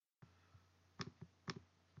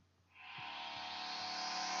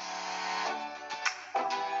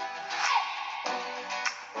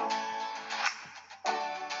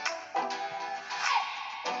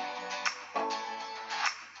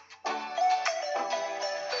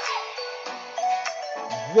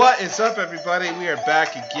What is up, everybody? We are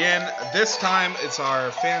back again. This time, it's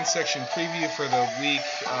our fan section preview for the week.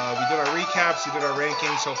 We did our recaps, we did our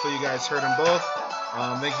rankings. Hopefully, you guys heard them both.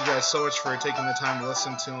 Thank you guys so much for taking the time to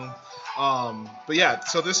listen to them. But yeah,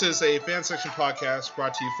 so this is a fan section podcast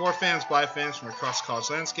brought to you for fans by fans from across the college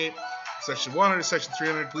landscape. Section 100 to Section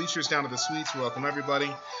 300, bleachers down to the suites. We welcome everybody.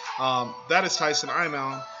 That is Tyson. I'm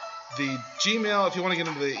Allen. The Gmail, if you want to get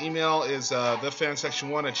into the email, is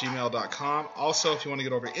thefansection1@gmail.com. Also, if you want to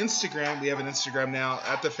get over to Instagram, we have an Instagram now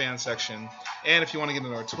at the fan section. And if you want to get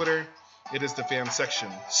into our Twitter, it is the fan section.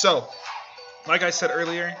 So, like I said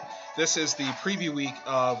earlier, this is the preview week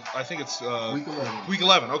of, I think it's Week 11. Week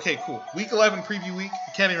 11. Okay, cool. Week 11 preview week.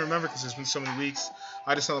 I can't even remember because there's been so many weeks.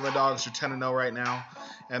 I just know that my Dogs are 10-0 right now,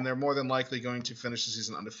 and they're more than likely going to finish the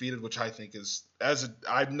season undefeated, which I think is,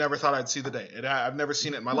 I've never thought I'd see the day. I've never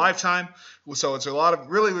seen it in my lifetime, so it's a lot of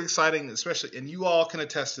really exciting, especially, and you all can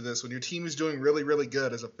attest to this, when your team is doing really, really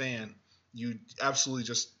good as a fan, you absolutely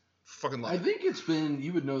just fucking love it. I think it's been,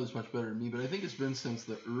 you would know this much better than me, but I think it's been since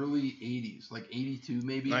the early 80s, like 82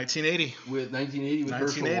 maybe. 1980. With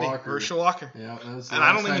Herschel Walker. Herschel Walker. Yeah, that's the and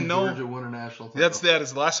I don't even know. Georgia won a national title. That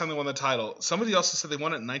is the last time they won the title. Somebody also said they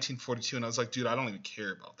won it in 1942, and I was like, dude, I don't even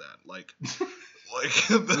care about that. Like was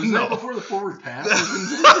no. that before the forward pass?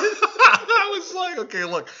 I was like, okay,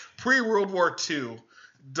 look, pre-World War II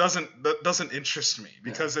doesn't interest me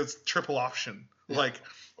because it's triple option. Yeah.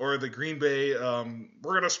 Or the Green Bay, we're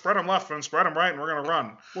going to spread them left and spread them right, and we're going to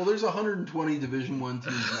run. Well, there's 120 Division I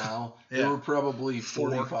teams now. There were probably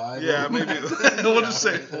 45. Yeah, maybe. We'll just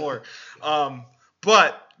say 4.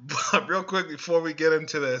 But real quick before we get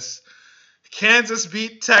into this, Kansas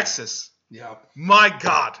beat Texas. Yeah. My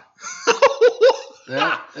God.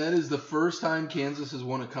 That is the first time Kansas has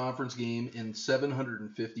won a conference game in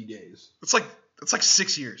 750 days. It's like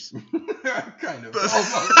 6 years. Kind of.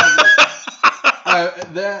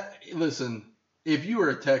 Listen, if you are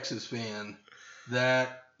a Texas fan,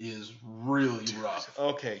 that is really rough.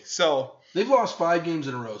 Okay, so they've lost 5 games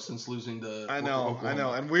in a row since losing to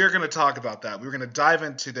Oklahoma. And we're going to talk about that. We're going to dive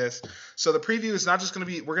into this. So the preview is not just going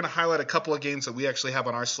to be, we're going to highlight a couple of games that we actually have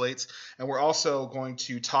on our slates, and we're also going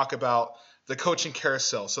to talk about the coaching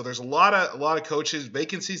carousel. So there's a lot of coaches,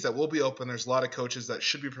 vacancies that will be open. There's a lot of coaches that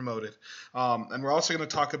should be promoted. And we're also going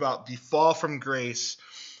to talk about the fall from grace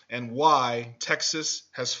and why Texas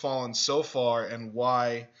has fallen so far and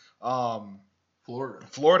why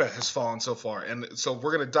Florida has fallen so far. And so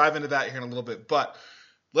we're going to dive into that here in a little bit. But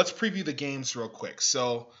let's preview the games real quick.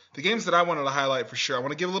 So the games that I wanted to highlight for sure, I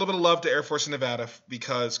want to give a little bit of love to Air Force in Nevada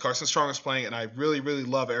because Carson Strong is playing, and I really, really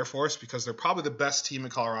love Air Force because they're probably the best team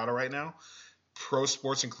in Colorado right now, pro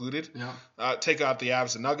sports included. Yeah. Take out the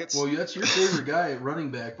Avs and Nuggets. Well, that's your favorite guy at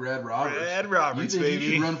running back, Brad Roberts. Brad Roberts, you think baby.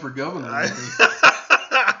 He should run for governor.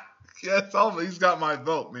 Yeah, he's got my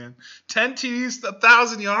vote, man. 10 TDs,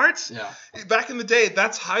 1,000 yards? Yeah. Back in the day,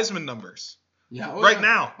 that's Heisman numbers. Yeah.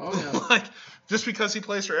 Now. Oh, yeah. Just because he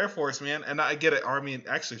plays for Air Force, man. And I get it. Army and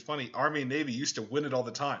Navy used to win it all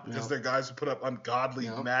the time because their guys would put up ungodly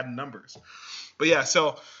Madden numbers. But yeah,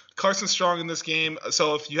 so Carson Strong in this game.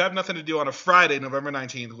 So if you have nothing to do on a Friday, November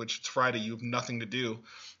 19th, which is Friday, you have nothing to do.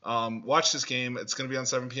 Watch this game. It's going to be on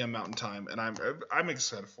 7 p.m. Mountain Time, and I'm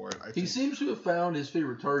excited for it. He seems to have found his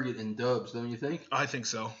favorite target in Dubs, don't you think? I think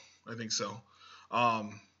so.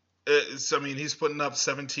 He's putting up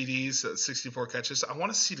 7 TDs, 64 catches. I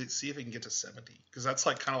want to see if he can get to 70 because that's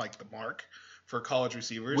kind of like the mark for college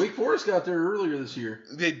receivers. Wake Forest got there earlier this year.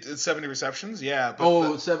 They did 70 receptions, yeah. But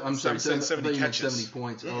I'm sorry, 70 catches. 70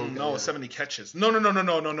 points. No, 70 catches.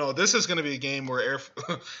 No. This is going to be a game where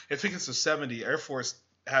if it gets to 70, Air Force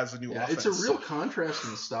has a new offense. It's a real contrast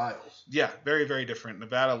in styles. Yeah, very, very different.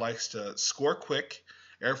 Nevada likes to score quick.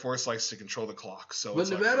 Air Force likes to control the clock. But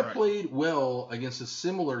Nevada played well against a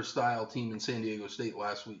similar style team in San Diego State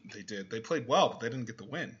last week. They did. They played well, but they didn't get the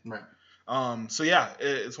win. Right.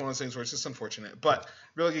 It's one of those things where it's just unfortunate. But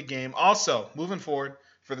really good game. Also, moving forward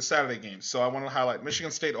for the Saturday games. So I want to highlight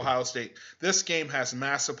Michigan State, Ohio State. This game has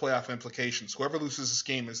massive playoff implications. Whoever loses this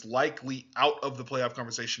game is likely out of the playoff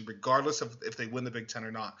conversation, regardless of if they win the Big Ten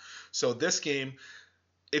or not. So this game,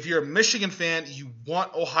 if you're a Michigan fan, you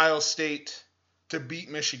want Ohio State to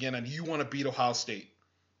beat Michigan, and you want to beat Ohio State.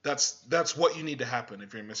 That's what you need to happen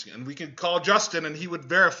if you're in Michigan. And we can call Justin, and he would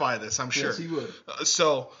verify this, I'm sure. Yes, he would.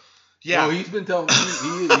 Yeah. Well, he's been telling me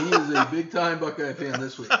he is a big-time Buckeye fan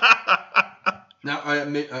this week. Now,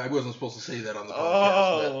 I wasn't supposed to say that on the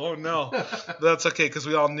podcast. Oh, no. That's okay, because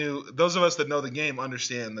we all knew. Those of us that know the game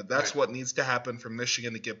understand that that's right. What needs to happen for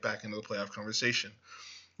Michigan to get back into the playoff conversation.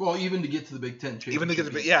 Well, even to get to the Big Ten championship. Even to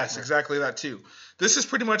get the yes, exactly that too. This is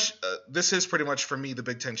pretty much for me the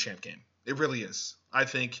Big Ten champ game. It really is. I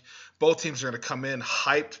think both teams are going to come in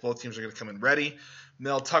hyped. Both teams are going to come in ready.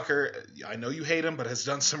 Mel Tucker, I know you hate him, but has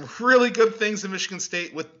done some really good things in Michigan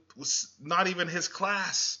State with not even his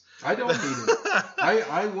class. I don't hate him.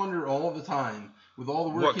 I wonder all the time, with all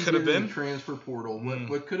the work he did in the transfer portal,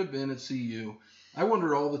 what could have been at CU. I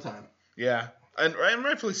wonder all the time. Yeah, and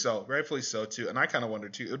rightfully so. Rightfully so, too. And I kind of wonder,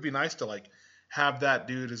 too. It would be nice to, have that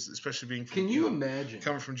dude, especially being from, Can you imagine?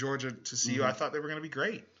 Coming from Georgia to CU. Mm-hmm. I thought they were going to be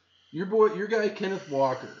great. Your guy, Kenneth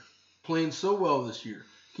Walker, playing so well this year.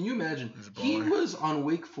 Can you imagine? He was on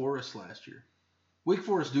Wake Forest last year. Wake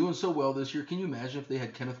Forest doing so well this year. Can you imagine if they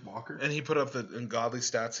had Kenneth Walker? And he put up the ungodly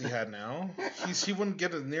stats he had now. He wouldn't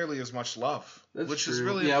get nearly as much love. Which is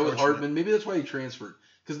really with Hartman. Maybe that's why he transferred.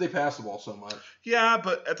 Because they pass the ball so much. Yeah,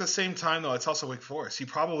 but at the same time, though, it's also Wake Forest. He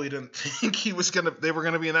probably didn't think they were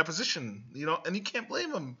gonna be in that position, and you can't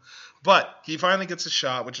blame him. But he finally gets a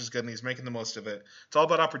shot, which is good, and he's making the most of it. It's all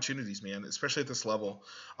about opportunities, man, especially at this level.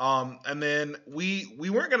 And then we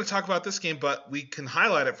weren't going to talk about this game, but we can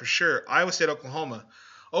highlight it for sure. Iowa State, Oklahoma.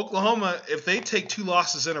 Oklahoma, if they take 2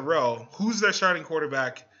 losses in a row, who's their starting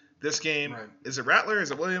quarterback this game? Right. Is it Rattler?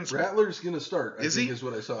 Is it Williams? Rattler's going to start, I think he? Is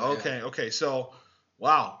what I saw. Okay, so...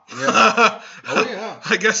 Wow. Yeah. Oh yeah.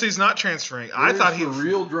 I guess he's not transferring. I thought he was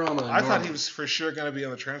real drama. I thought he was for sure going to be on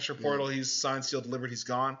the transfer portal. Yeah. He's signed, sealed, delivered. He's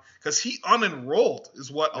gone because he unenrolled is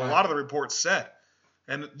what a lot of the reports said.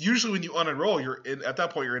 And usually when you unenroll, at that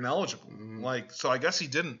point you're ineligible. Mm-hmm. So I guess he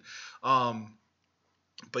didn't.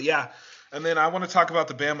 But yeah. And then I want to talk about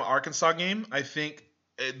the Bama-Arkansas game. I think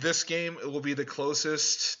this game will be the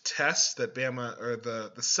closest test that Bama, or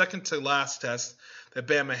the second to last test that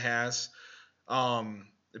Bama has.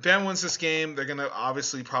 If Bama wins this game, they're going to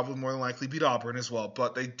obviously probably more than likely beat Auburn as well.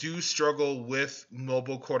 But they do struggle with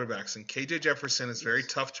mobile quarterbacks. And KJ Jefferson is very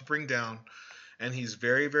tough to bring down. And he's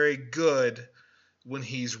very, very good when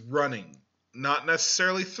he's running. Not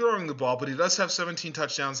necessarily throwing the ball, but he does have 17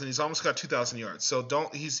 touchdowns and he's almost got 2,000 yards. So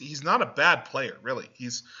he's not a bad player, really.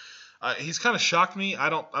 He's kind of shocked me. I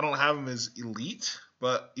don't have him as elite,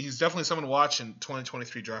 but he's definitely someone to watch in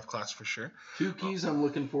 2023 draft class for sure. 2 keys I'm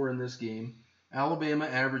looking for in this game. Alabama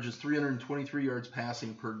averages 323 yards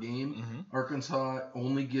passing per game. Mm-hmm. Arkansas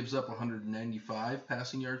only gives up 195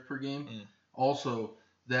 passing yards per game. Also,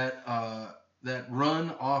 that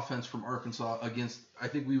run offense from Arkansas against, I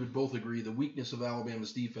think we would both agree, the weakness of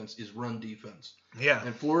Alabama's defense is run defense. Yeah.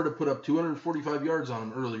 And Florida put up 245 yards on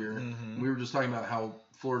them earlier. Mm-hmm. We were just talking about how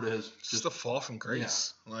Florida has just a fall from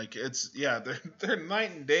grace. Yeah. They're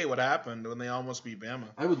night and day what happened when they almost beat Bama.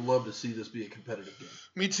 I would love to see this be a competitive game.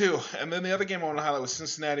 Me too. And then the other game I want to highlight was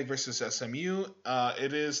Cincinnati versus SMU.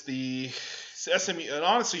 It is the SMU. It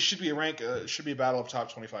honestly should be a battle of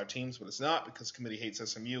top 25 teams, but it's not because the committee hates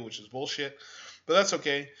SMU, which is bullshit. But that's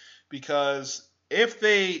okay because if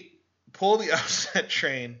they pull the upset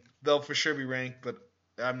train, they'll for sure be ranked. But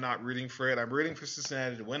I'm not rooting for it. I'm rooting for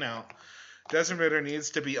Cincinnati to win out. Desmond Ridder needs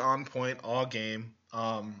to be on point all game.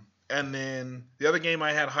 And then the other game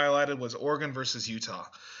I had highlighted was Oregon versus Utah.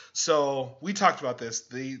 So we talked about this.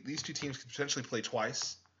 These 2 teams could potentially play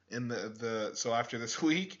twice in so after this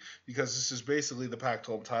week because this is basically the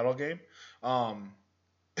Pac-12 title game.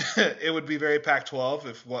 It would be very Pac-12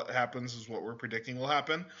 if what happens is what we're predicting will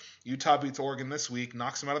happen. Utah beats Oregon this week,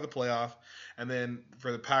 knocks them out of the playoff, and then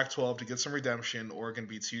for the Pac-12 to get some redemption, Oregon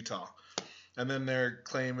beats Utah. And then their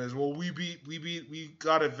claim is, well, we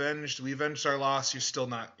got avenged. We avenged our loss. You're still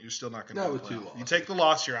not going to. Not with 2 losses. You take the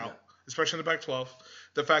loss, you're out. Yeah. Especially in the Pac-12.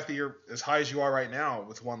 The fact that you're as high as you are right now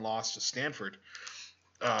with 1 loss to Stanford.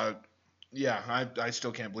 I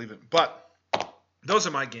still can't believe it. But those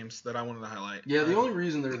are my games that I wanted to highlight. Yeah, the only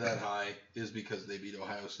reason they're that high is because they beat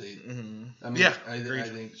Ohio State. Mm-hmm. I mean, yeah, I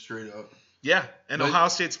think straight up. Yeah, and Ohio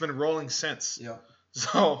State's been rolling since. Yeah.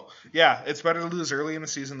 So, yeah, it's better to lose early in the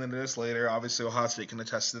season than it is later. Obviously, Ohio State can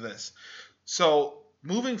attest to this. So,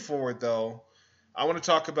 moving forward, though, I want to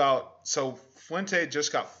talk about – so, Fuente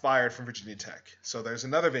just got fired from Virginia Tech. So, there's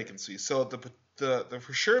another vacancy. So, the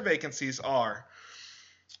for sure vacancies are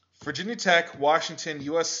Virginia Tech, Washington,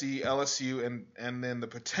 USC, LSU, and then the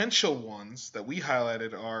potential ones that we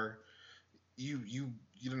highlighted are you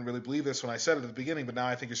didn't really believe this when I said it at the beginning, but now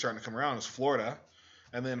I think you're starting to come around, is Florida.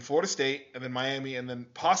 And then Florida State, and then Miami, and then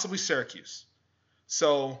possibly Syracuse.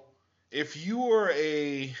 So if you were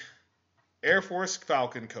a Air Force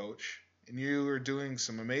Falcon coach and you were doing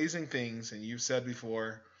some amazing things, and you've said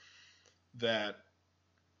before that,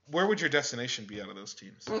 where would your destination be out of those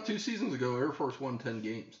teams? Well, 2 seasons ago, Air Force won 10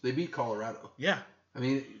 games. They beat Colorado. Yeah. I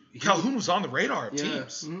mean, Calhoun was on the radar of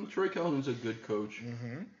teams. Troy Calhoun's a good coach.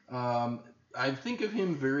 I think of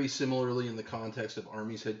him very similarly in the context of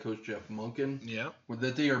Army's head coach Jeff Monken. Yeah.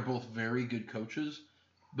 That they are both very good coaches.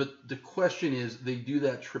 But the question is, they do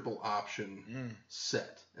that triple option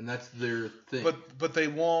set, and that's their thing. But they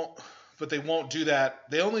won't do that.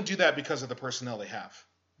 They only do that because of the personnel they have.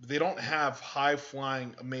 They don't have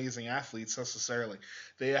high-flying, amazing athletes necessarily.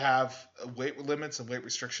 They have weight limits and weight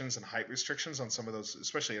restrictions and height restrictions on some of those,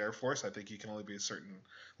 especially Air Force. I think you can only be a certain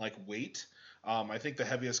weight. I think the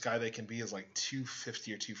heaviest guy they can be is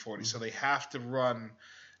 250 or 240. So they have to run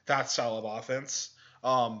that style of offense.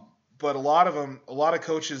 But a lot of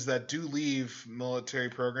coaches that do leave military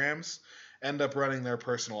programs end up running their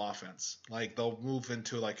personal offense. They'll move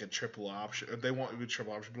into a triple option. They won't be a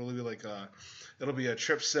triple option, but it'll be a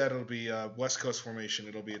trip set. It'll be a West Coast formation.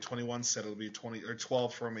 It'll be a 21 set. It'll be a 20 or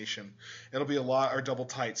 12 formation. It'll be a lot or double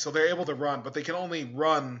tight. So they're able to run, but they can only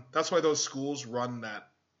run. That's why those schools run that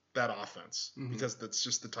offense because that's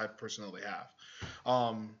just the type of personnel they have.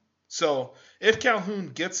 So if Calhoun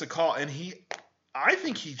gets a call, and I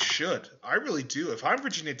think he should. I really do. If I'm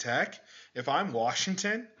Virginia Tech, if I'm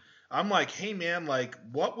Washington, I'm like, hey man,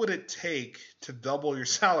 what would it take to double your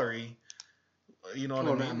salary? You know what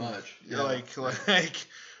I mean? Not much. Yeah.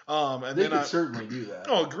 And they then could certainly do that.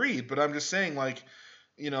 Oh, agreed. But I'm just saying,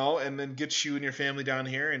 and then get you and your family down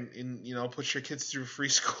here and put your kids through free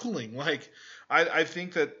schooling. I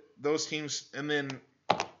think that those teams, and then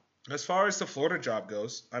as far as the Florida job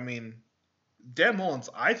goes, I mean, Dan Mullins,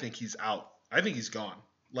 I think he's out. I think he's gone.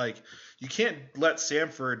 You can't let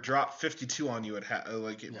Samford drop 52 on you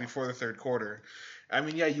before the third quarter. I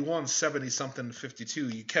mean, yeah, you won 70-something 52.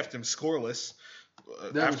 You kept him scoreless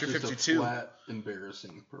after 52. That was just a flat,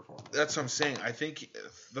 embarrassing performance. That's what I'm saying. I think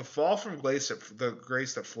the fall from grace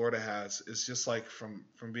that Florida has is just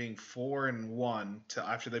from being 4-1 to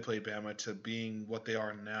after they played Bama to being what they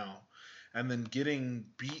are now, and then getting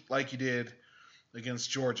beat like you did against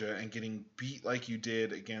Georgia and getting beat like you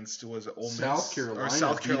did against Ole Miss? South Carolina. Or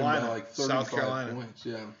South Carolina. By 35 points,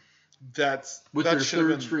 yeah. With their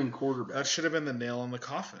third-string quarterback. That should have been the nail in the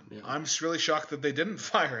coffin. Yeah. I'm just really shocked that they didn't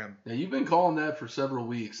fire him. Yeah, you've been calling that for several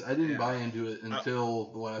weeks. I didn't buy into it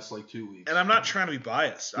until the last 2 weeks. And I'm not trying to be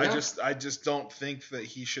biased. Yeah. I just don't think that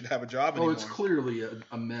he should have a job anymore. Oh, it's clearly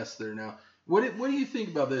a mess there now. What do you think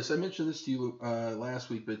about this? I mentioned this to you last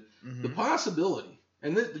week, but the possibility,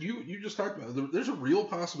 and you just talked about it, there's a real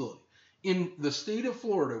possibility. In the state of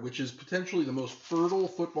Florida, which is potentially the most fertile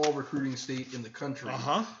football recruiting state in the country,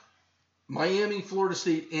 Miami, Florida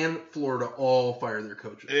State, and Florida all fire their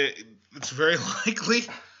coaches. It's very likely.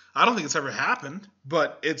 I don't think it's ever happened,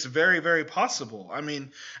 but it's very, very possible. I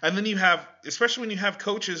mean, and then you have, especially when you have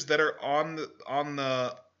coaches that are on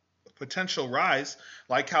the potential rise,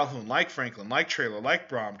 like Calhoun, like Franklin, like Traylor, like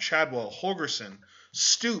Brom, Chadwell, Holgerson,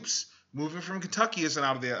 Stoops. Moving from Kentucky isn't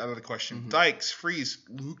out of the question. Dykes, Freeze,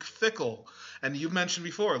 Luke Fickell. And you mentioned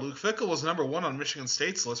before, Luke Fickell was number 1 on Michigan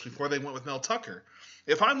State's list before they went with Mel Tucker.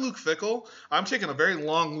 If I'm Luke Fickell, I'm taking a very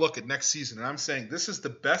long look at next season, and I'm saying this is the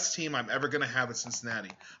best team I'm ever going to have at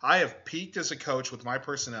Cincinnati. I have peaked as a coach with my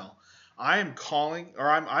personnel. I am calling, or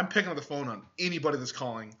I'm picking up the phone on anybody that's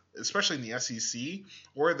calling, especially in the SEC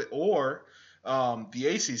or the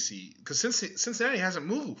ACC, because Cincinnati hasn't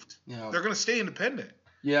moved. Yeah. They're going to stay independent.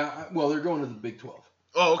 Yeah, well, they're going to the Big 12.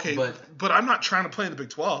 Oh, okay. But I'm not trying to play in the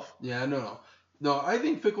Big 12. Yeah, no. No, I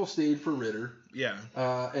think Fickell stayed for Ritter. Yeah.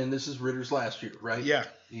 And this is Ritter's last year, right? Yeah.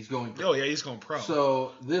 He's going pro. Oh, yeah, he's going pro.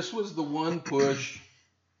 So this was the one push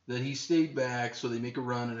that he stayed back so they make a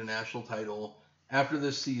run at a national title. After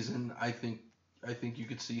this season, I think you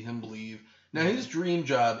could see him leave. Now, his dream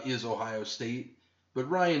job is Ohio State, but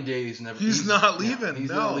Ryan Day is never... He's not leaving.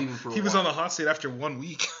 He's not leaving for a while. He was on the hot seat after 1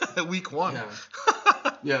 week, week 1. Yeah.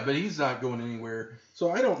 Yeah, but he's not going anywhere.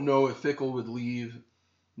 So I don't know if Fickell would leave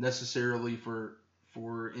necessarily for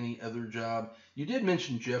any other job. You did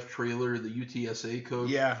mention Jeff Traylor, the UTSA coach.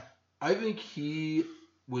 Yeah. I think he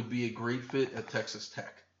would be a great fit at Texas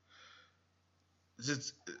Tech.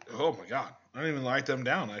 Oh, my God. I didn't even write them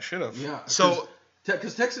down. I should have. Yeah. So...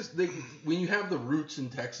 Because Texas, when you have the roots in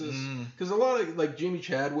Texas, because a lot of, like, Jamie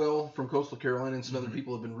Chadwell from Coastal Carolina and some other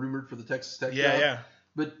people have been rumored for the Texas Tech job. Yeah.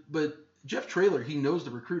 But Jeff Traylor, he knows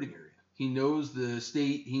the recruiting area. He knows the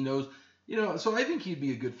state. He knows, so I think he'd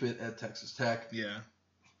be a good fit at Texas Tech. Yeah.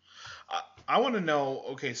 I want to know,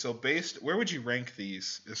 okay, so where would you rank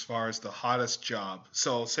these as far as the hottest job?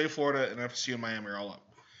 So say Florida and FSU and Miami are all up.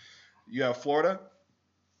 You have Florida.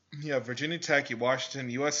 You have Virginia Tech, you have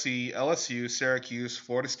Washington, USC, LSU, Syracuse,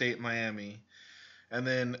 Florida State, Miami. And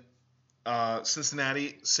then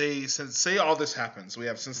Cincinnati. Say all this happens. We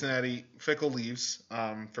have Cincinnati. Fickle leaves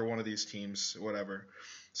for one of these teams, whatever.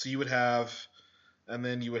 So you would have, and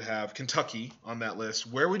then you would have Kentucky on that list.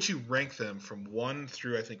 Where would you rank them from 1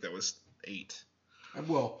 through, I think that was 8?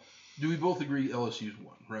 Well, do we both agree LSU's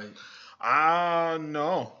 1, right?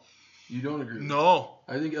 No. You don't agree? No.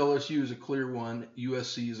 I think LSU is a clear 1.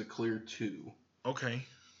 USC is a clear 2. Okay.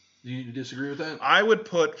 Do you disagree with that? I would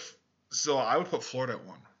put Florida at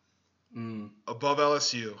 1. Above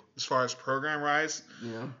LSU as far as program rise.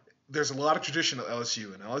 Yeah. There's a lot of tradition at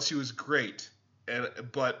LSU, and LSU is great.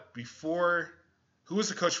 But before, who was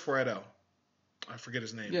the coach before Edo? I forget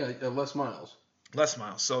his name. Yeah, Les Miles. Les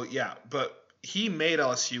Miles. So yeah, but he made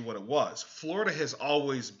LSU what it was. Florida has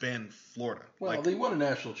always been Florida. Well, they won a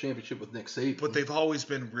national championship with Nick Saban. But they've always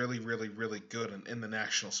been really, really, really good in the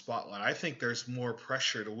national spotlight. I think there's more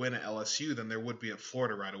pressure to win at LSU than there would be at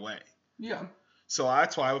Florida right away. Yeah. So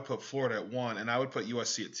that's why I would put Florida at 1, and I would put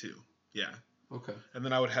USC at 2. Yeah. Okay. And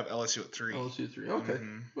then I would have LSU at 3. LSU at 3. Okay.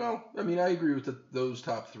 Mm-hmm. Well, I mean, I agree with those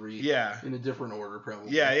top 3. Yeah. In a different order,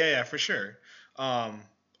 probably. Yeah, for sure. But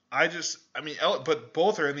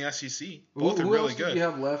both are in the SEC. Both are really good. Who else do you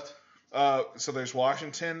have left? So there's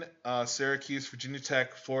Washington, Syracuse, Virginia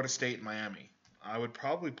Tech, Florida State, and Miami. I would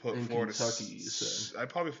probably put Kentucky, you said. I'd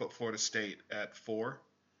probably put Florida State at 4.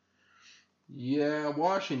 Yeah,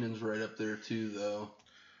 Washington's right up there too, though.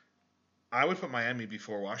 I would put Miami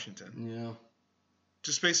before Washington. Yeah.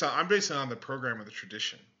 Just I'm basing it on the program or the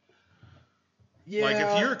tradition. Yeah. Like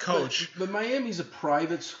if you're a coach, but Miami's a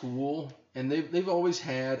private school, and they've always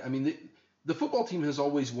had. I mean, the football team has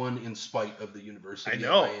always won in spite of the university. I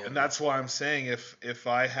know, and that's why I'm saying if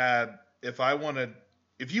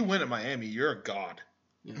you win at Miami, you're a god.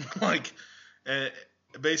 Yeah.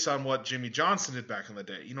 Based on what Jimmy Johnson did back in the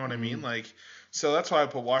day, you know what I mean? So that's why I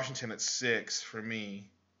put Washington at 6 for me.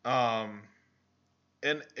 And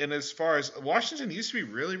as far as Washington used to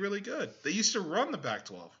be really, really good. They used to run the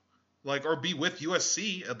Pac-12, or be with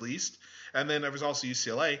USC at least. And then there was also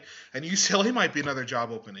UCLA, and UCLA might be another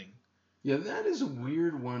job opening. Yeah, that is a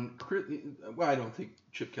weird one. Well, I don't think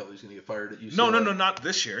Chip Kelly's going to get fired at UCLA. No, not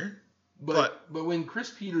this year. But when Chris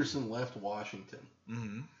Peterson left Washington,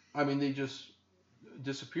 I mean, they just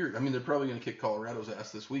disappeared. I mean, they're probably going to kick Colorado's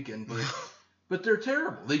ass this weekend, but they're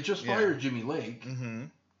terrible. They just fired Jimmy Lake. Mm-hmm.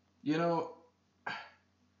 You know,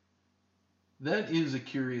 that is a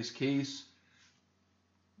curious case.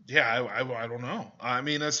 Yeah, I don't know. I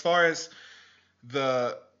mean, as far as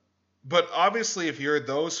but obviously if you're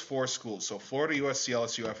those 4 schools, so Florida, USC,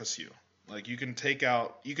 LSU, FSU,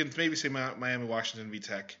 you can maybe say Miami, Washington,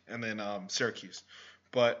 VTech, and then Syracuse.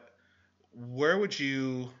 But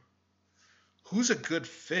who's a good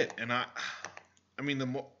fit? And I mean, the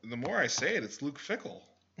more I say it, it's Luke Fickell.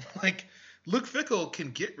 Luke Fickell can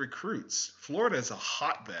get recruits. Florida is a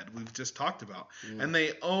hotbed. We've just talked about, and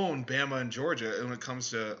they own Bama and Georgia when it comes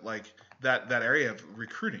to that area of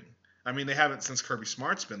recruiting. I mean, they haven't since Kirby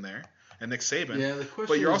Smart's been there and Nick Saban. Yeah, the question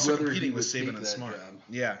but you're is also whether competing he with would Saban take and that Smart. job.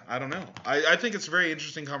 Yeah, I don't know. I think it's a very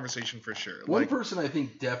interesting conversation for sure. One person I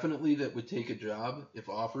think definitely that would take a job if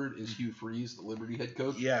offered is Hugh Freeze, the Liberty head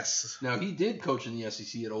coach. Yes. Now he did coach in the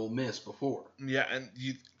SEC at Ole Miss before. Yeah, and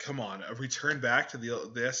come on, a return back to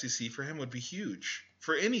the SEC for him would be huge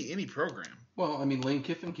for any program. Well, I mean, Lane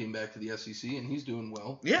Kiffin came back to the SEC and he's doing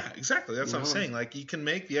well. Yeah, exactly. That's what I'm saying. You can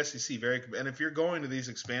make the SEC very, and if you're going to these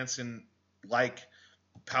expansion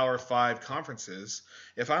Power 5 conferences,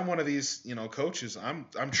 if I'm one of these, coaches,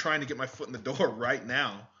 I'm trying to get my foot in the door right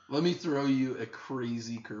now. Let me throw you a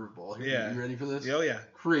crazy curveball here. Yeah. You ready for this? Oh, yeah.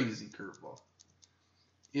 Crazy curveball.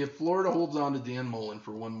 If Florida holds on to Dan Mullen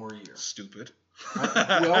for one more year. Stupid.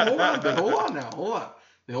 Well, hold on. But hold on now. Hold on.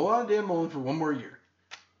 They hold on to Dan Mullen for one more year.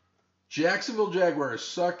 Jacksonville Jaguars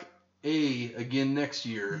suck again next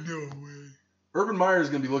year. No way. Urban Meyer is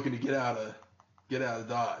going to be looking to get out of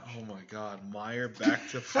Dodge. Oh my God, Meyer back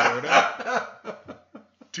to Florida?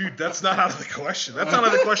 Dude, that's not out of the question. That's not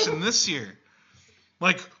out of the question this year.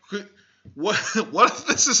 What if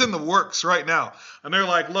this is in the works right now? And they're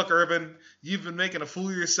like, look, Urban, you've been making a fool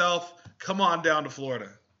of yourself. Come on down to Florida.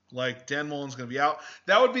 Dan Mullen's going to be out.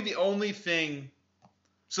 That would be the only thing.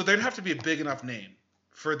 So there'd have to be a big enough name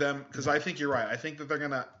for them, because I think you're right. I think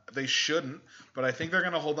that they shouldn't, but I think they're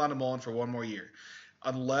going to hold on to Mullen for one more year.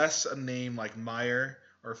 Unless a name like Meyer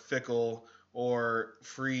or Fickell or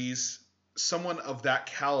Freeze, someone of that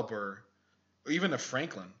caliber, or even a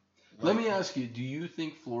Franklin. Let me ask you, do you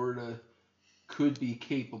think Florida could be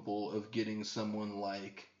capable of getting someone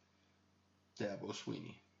like Dabo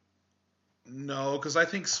Swinney? No, because I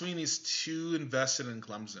think Sweeney's too invested in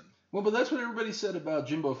Clemson. Well, but that's what everybody said about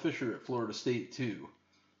Jimbo Fisher at Florida State, too.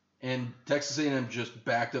 And Texas A&M just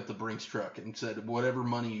backed up the Brinks truck and said, whatever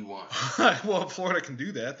money you want. Well, if Florida can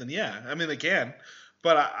do that, then yeah. I mean, they can.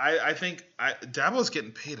 But I think Dabo's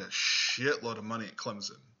getting paid a shitload of money at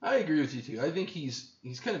Clemson. I agree with you, too. I think he's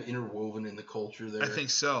kind of interwoven in the culture there. I think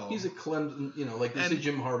so. He's a Clemson, like they say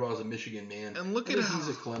Jim Harbaugh's a Michigan man. And look at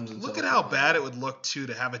how bad it would look, too,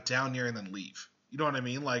 to have it down here and then leave. You know what I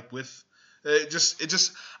mean? Like, with I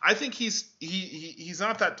think he's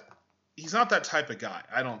not that type of guy,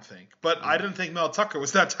 I don't think. But I didn't think Mel Tucker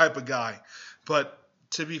was that type of guy. But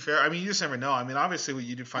to be fair, I mean, you just never know. I mean, obviously what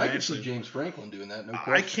you do financially. I can see James Franklin doing that, no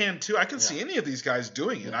question. I can too. I can see any of these guys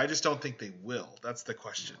doing it. I just don't think they will. That's the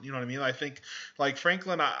question. You know what I mean? I think, like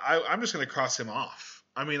Franklin, I'm just going to cross him off.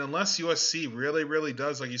 I mean, unless USC really, really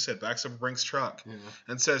does, like you said, backs up a Brinks truck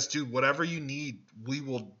and says, dude, whatever you need, we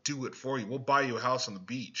will do it for you. We'll buy you a house on the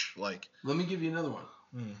beach. Like, let me give you another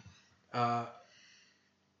one.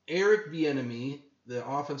 Eric Bieniemy, the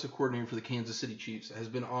offensive coordinator for the Kansas City Chiefs, has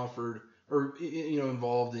been offered or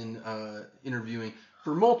involved in interviewing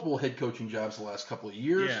for multiple head coaching jobs the last couple of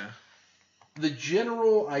years. Yeah. The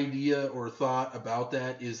general idea or thought about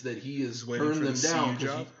that is that he has turned them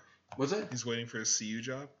down. What's that? He's waiting for his CU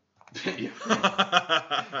job?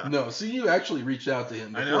 No, CU actually reached out to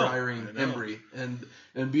him before hiring Embry, and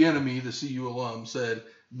Bieniemy, the CU alum, said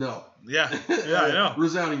no. Yeah, I know.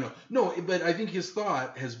 Resounding no. No, but I think his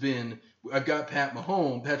thought has been, I've got Patrick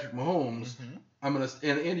Mahomes. I'm gonna,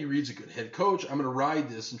 and Andy Reid's a good head coach. I'm gonna ride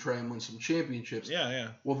this and try and win some championships. Yeah.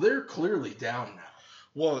 Well, they're clearly down now.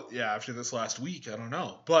 Well, yeah, after this last week, I don't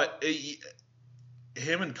know, but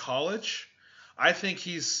him in college, I think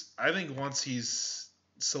once he's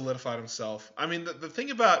solidified himself. I mean, the thing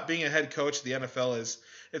about being a head coach of the NFL is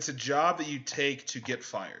it's a job that you take to get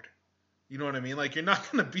fired. You know what I mean? Like, you're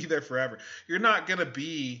not going to be there forever. You're not going to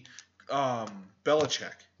be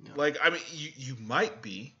Belichick. Yeah. Like, I mean, you might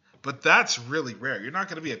be, but that's really rare. You're not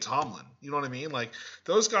going to be a Tomlin. You know what I mean? Like,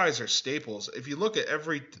 those guys are staples. If you look at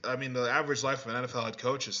the average life of an NFL head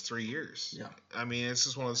coach is 3 years. Yeah. I mean, it's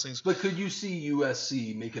just one of those things. But could you see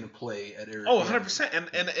USC making a play at Eric? Oh, 100%.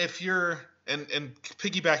 And if you're and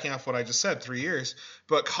piggybacking off what I just said, 3 years,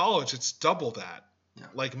 but college, it's double that. Yeah.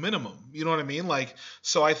 Like, minimum. You know what I mean? Like,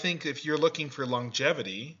 so I think if you're looking for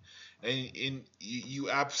longevity, and you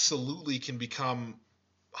absolutely can become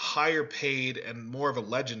higher paid and more of a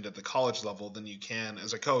legend at the college level than you can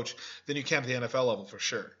as a coach than you can at the NFL level, for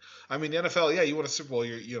sure. I mean, the NFL, yeah, you win a Super Bowl,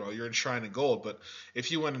 you're enshrined in gold, but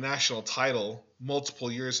if you win a national title multiple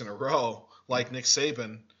years in a row, like Nick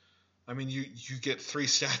Saban, I mean, you get 3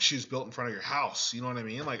 statues built in front of your house. You know what I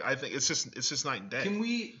mean? Like, I think it's just night and day. Can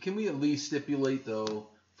we at least stipulate, though,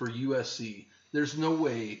 for USC, there's no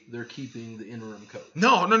way they're keeping the interim coach?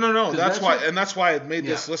 No. That's why I made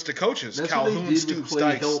this list of coaches. That's Calhoun, what they did Stoops, with Clay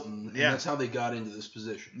Dykes. Hilton, and that's how they got into this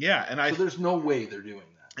position. Yeah, so there's no way they're doing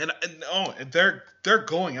that. And they're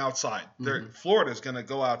going outside. Florida's going to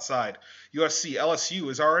go outside. USC, LSU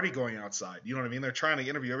is already going outside. You know what I mean? They're trying to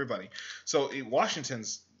interview everybody. So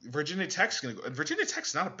Virginia Tech's going to go. And Virginia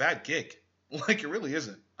Tech's not a bad gig. Like, it really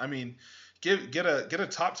isn't. I mean, get a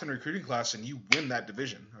top 10 recruiting class and you win that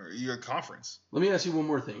division or your conference. Let me ask you one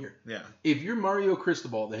more thing here. Yeah. If you're Mario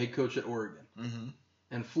Cristobal, the head coach at Oregon,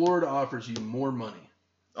 and Florida offers you more money,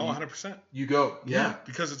 100%. You go. Yeah.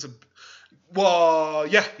 Because it's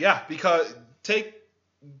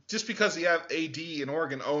because the AD in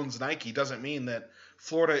Oregon owns Nike doesn't mean that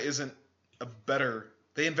Florida isn't a better.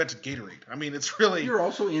 They invented Gatorade. I mean, it's really. You're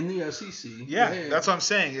also in the SEC. Yeah, that's what I'm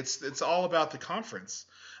saying. It's all about the conference.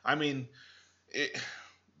 I mean,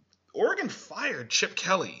 Oregon fired Chip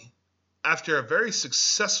Kelly after a very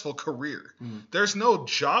successful career. There's no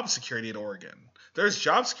job security at Oregon. There's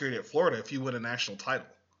job security at Florida if you win a national title,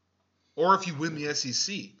 or if you win the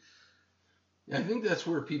SEC. Yeah, I think that's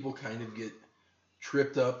where people kind of get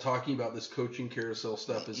tripped up talking about this coaching carousel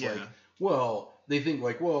stuff. They think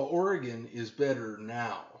Oregon is better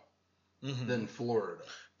now than Florida.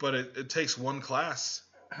 But it takes one class.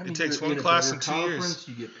 I mean, it takes one class in 2 years.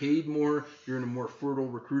 You get paid more. You're in a more fertile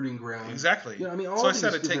recruiting ground. Exactly. Yeah, I mean, so I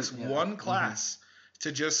said it takes one class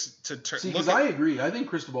to turn. See, because I agree. I think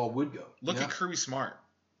Cristobal would go. Look at Kirby Smart.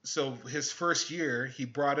 So his first year, he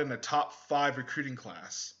brought in a top 5 recruiting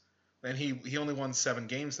class, and he only won 7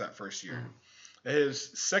 games that first year.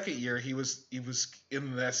 His second year, he was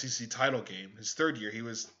in the SEC title game. His third year, he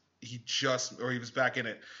was back in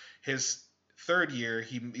it. His third year,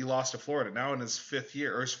 he lost to Florida. Now in his 5th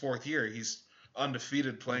year or his 4th year, he's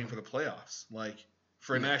undefeated playing for the playoffs, like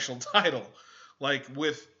for a national title. like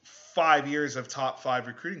with 5 years of top 5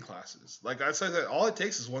 recruiting classes. Like I said, all it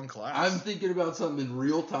takes is one class. I'm thinking about something in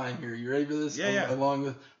real time here. You ready for this? Yeah. Along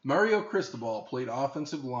with Mario Cristobal played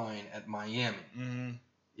offensive line at Miami. Mm-hmm.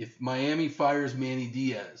 If Miami fires Manny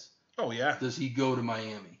Diaz, oh yeah, does he go to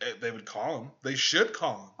Miami? They would call him. They should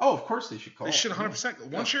call him. Oh, of course they should call him. They should 100%.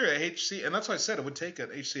 Once you're at HC, and that's why I said it would take an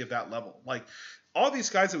HC of that level. Like all these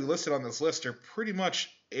guys that we listed on this list are pretty much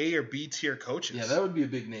A or B tier coaches. Yeah, that would be a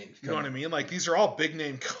big name. You know what I mean? Like these are all big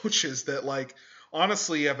name coaches that like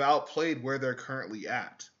honestly have outplayed where they're currently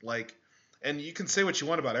at. Like, and you can say what you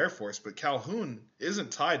want about Air Force, but Calhoun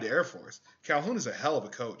isn't tied to Air Force. Calhoun is a hell of a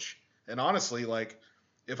coach. And honestly, like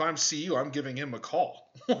if I'm CU, I'm giving him a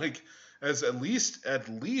call. Like as at least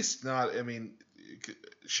not. I mean,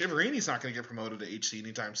 Shiverini's not going to get promoted to HC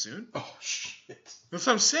anytime soon. Oh shit! That's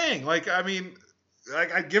what I'm saying. Like I mean,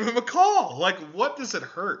 like I'd give him a call. Like what does it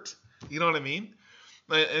hurt? You know what I mean?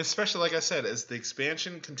 And especially like I said, as the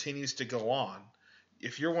expansion continues to go on,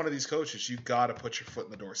 if you're one of these coaches, you've got to put your foot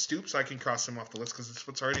in the door. Stoops, I can cross him off the list because his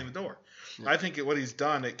foot's already in the door. Yeah. I think what he's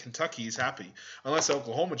done at Kentucky, he's happy. Unless the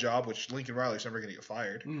Oklahoma job, which Lincoln Riley's never going to get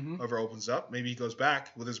fired, ever opens up. Maybe he goes back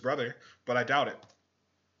with his brother, but I doubt it.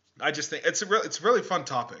 I just think it's a really fun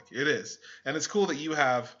topic. It is. And it's cool that you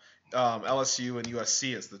have LSU and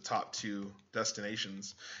USC as the top 2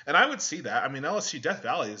 destinations. And I would see that. I mean, LSU Death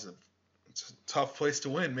Valley is it's a tough place to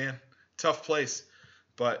win, man. Tough place.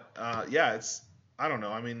 But, yeah, I don't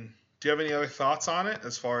know. I mean, do you have any other thoughts on it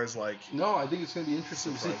as far as like? No, I think it's going to be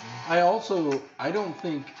interesting to see. I don't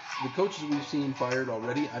think the coaches we've seen fired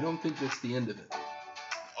already, I don't think that's the end of it.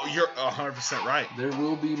 Oh, you're 100% right. There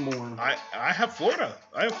will be more. I have Florida.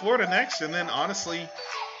 I have Florida next, and then honestly,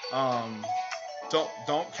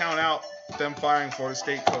 don't count out them firing Florida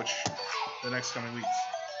State coach the next coming weeks.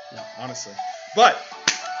 Yeah. Honestly. But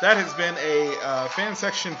that has been a fan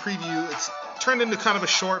section preview. It's turned into kind of a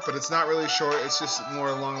short, but it's not really short. It's just more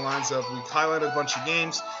along the lines of we highlighted a bunch of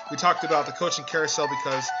games. We talked about the coaching carousel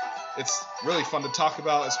because it's really fun to talk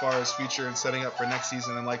about as far as future and setting up for next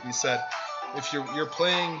season. And like we said, if you're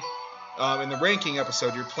playing in the ranking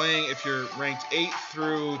episode, if you're ranked 8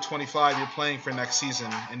 through 25, you're playing for next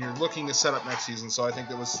season, and you're looking to set up next season. So I think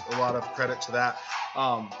there was a lot of credit to that.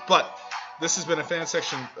 But this has been a fan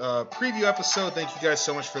section preview episode. Thank you guys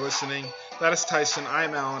so much for listening. That is Tyson. I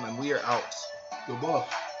am Allen, and we are out. Go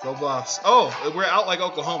Buffs. Go Buffs. Oh, we're out like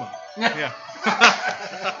Oklahoma. Yeah.